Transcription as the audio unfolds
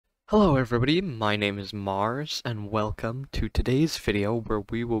Hello everybody, my name is Mars, and welcome to today's video where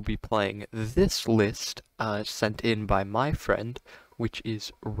we will be playing this list sent in by my friend, which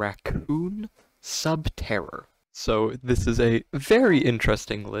is Raccoon Subterror. So this is a very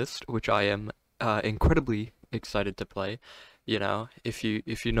interesting list, which I am incredibly excited to play. You know, if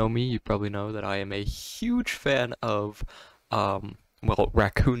you know me, you probably know that I am a huge fan of well,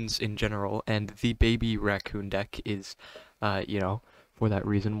 raccoons in general, and the baby raccoon deck is for that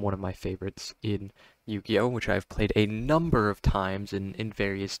reason, one of my favorites in Yu-Gi-Oh!, which I've played a number of times in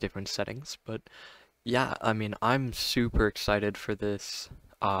various different settings. But yeah, I mean, I'm super excited for this.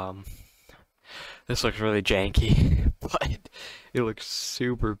 This looks really janky, but it looks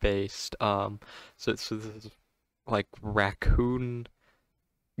super based. So this is like Raccoon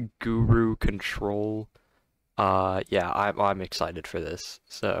Guru Control. Yeah, I'm excited for this.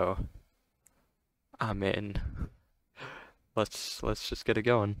 So I'm in. Let's just get it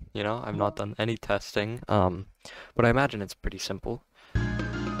going. You know, I've not done any testing, but I imagine it's pretty simple.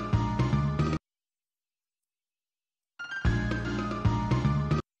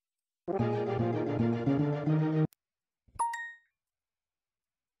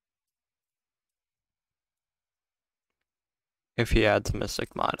 If he adds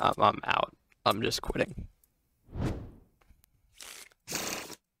Mystic Mod, I'm out. I'm just quitting.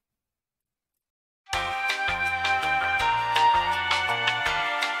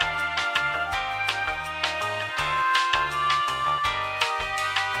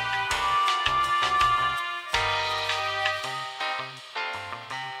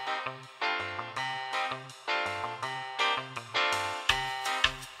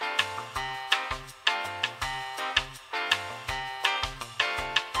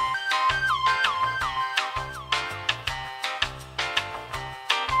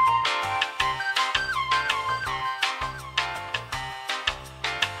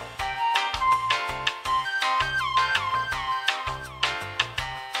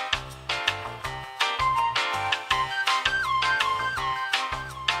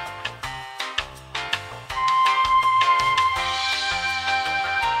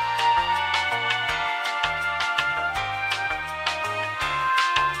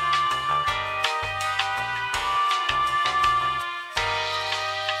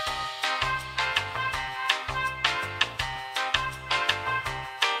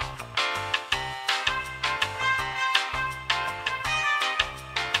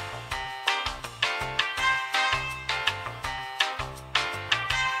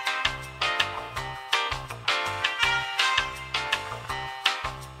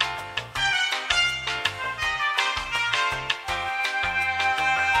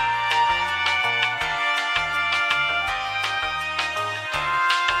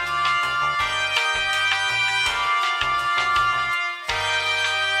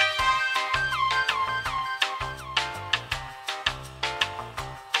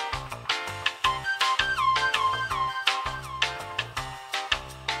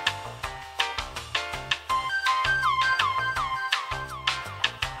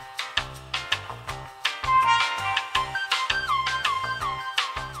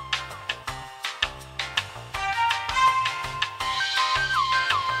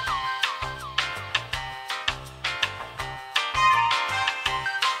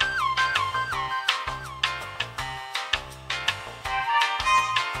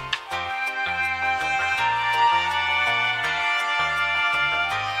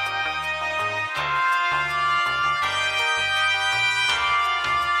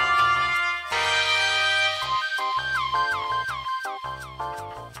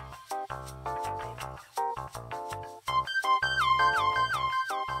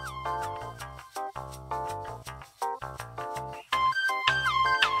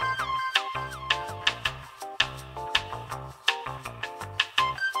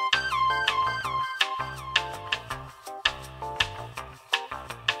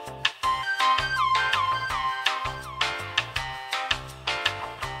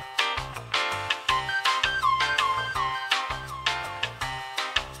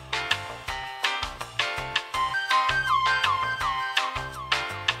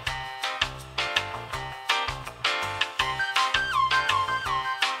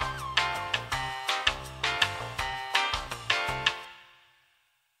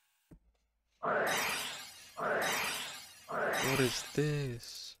 What is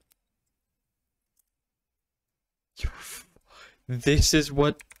this? This is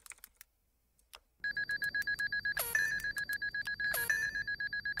what...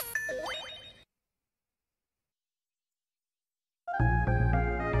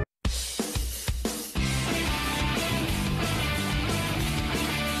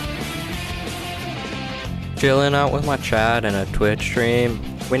 Chilling out with my chat and a Twitch stream.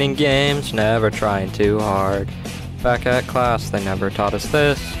 Winning games, never trying too hard. Back at class, they never taught us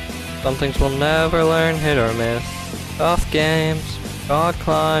this. Some things we'll never learn, hit or miss. Tough games, God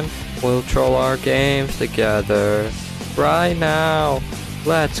climb. We'll troll our games together. Right now,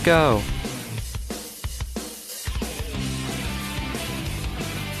 let's go.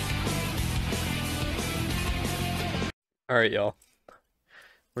 Alright, y'all.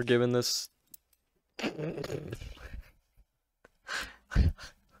 We're giving this...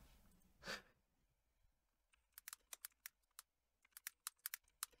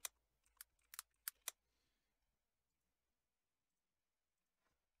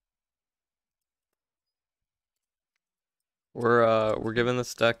 We're giving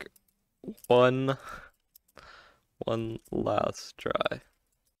this deck one last try.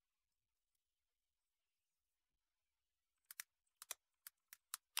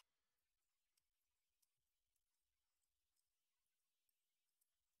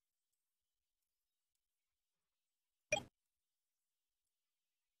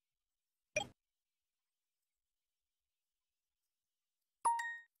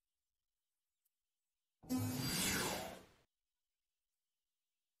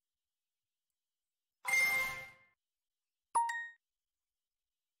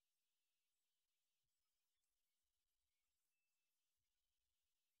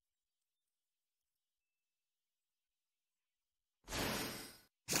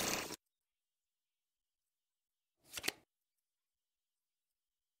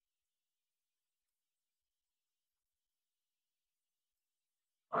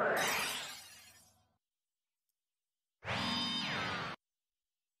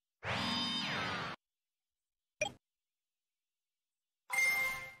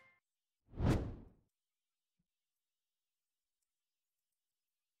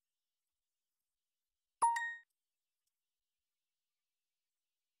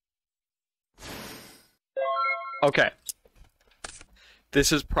 Okay.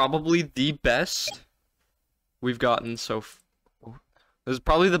 This is probably the best we've gotten so this is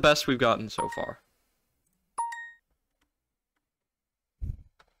probably the best we've gotten so far.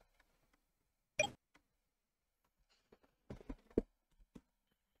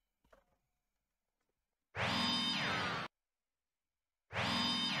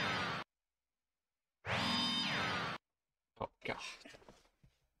 Oh god.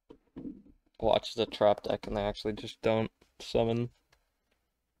 Watch the trap deck and they actually just don't summon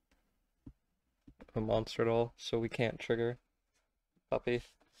a monster at all, so we can't trigger puppy.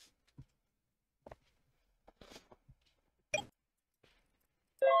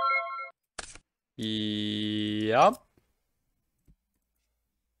 Yup.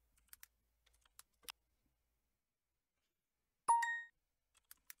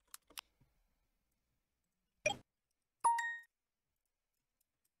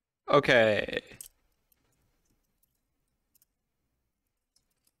 Okay.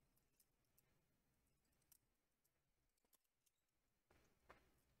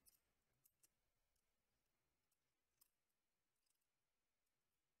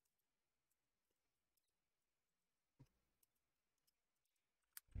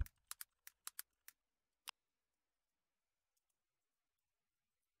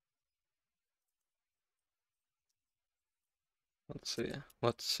 Let's see.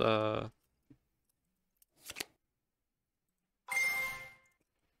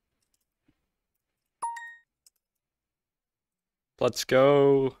 Let's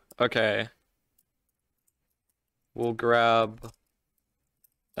go. Okay. We'll grab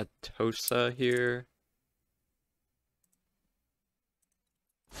a Tosa here.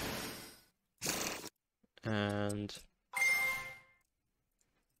 And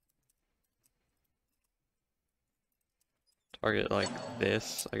target like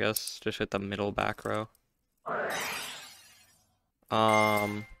this, I guess. Just hit the middle back row.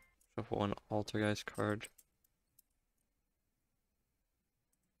 Shuffle one Altergeist card.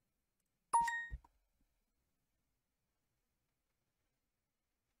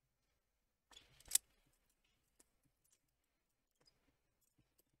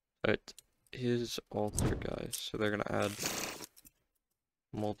 It is Altergeist, so they're gonna add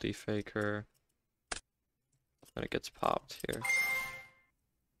Multi-Faker. Then it gets popped here.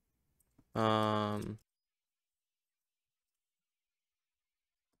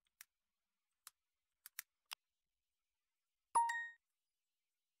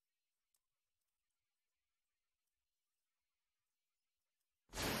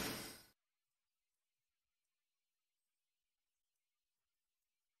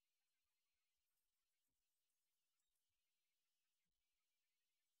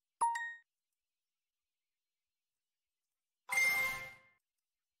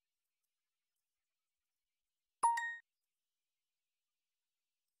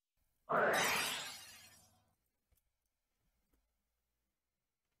 Put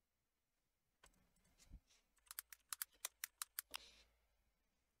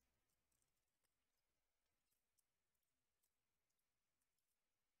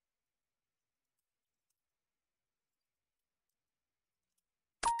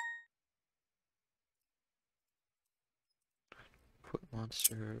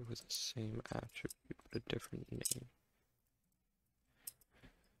monster with the same attribute but a different name.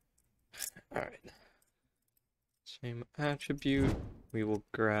 Alright. Same attribute. We will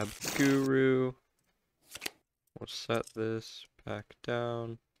grab Guru. We'll set this back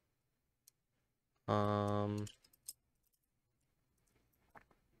down.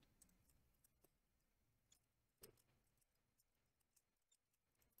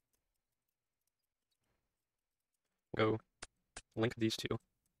 Go link these two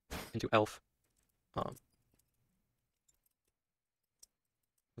into elf. Let's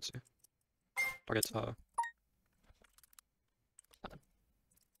see. Targets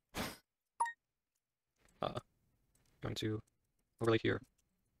going to overlay here.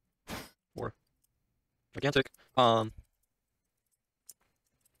 Or gigantic. But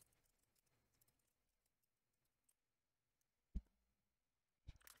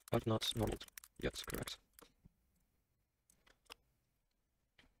not normal. Yes, correct.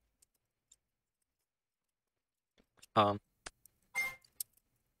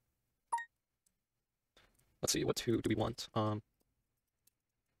 Let's see, what two do we want? Should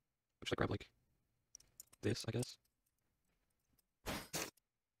I grab like this, I guess?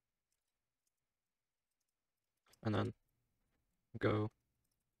 And then go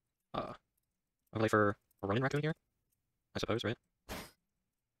overlay for a running raccoon here, I suppose, right?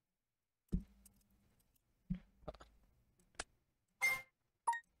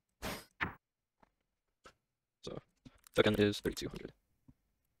 So token is 3200.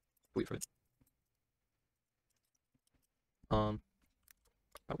 Wait for it.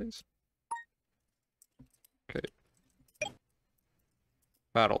 Always. Okay.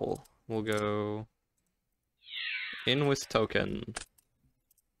 Battle. We'll go in with token.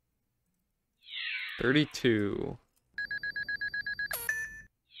 32.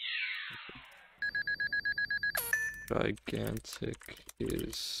 Gigantic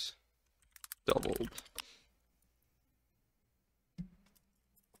is doubled.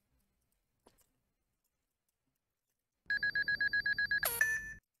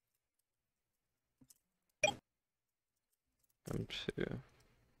 M2.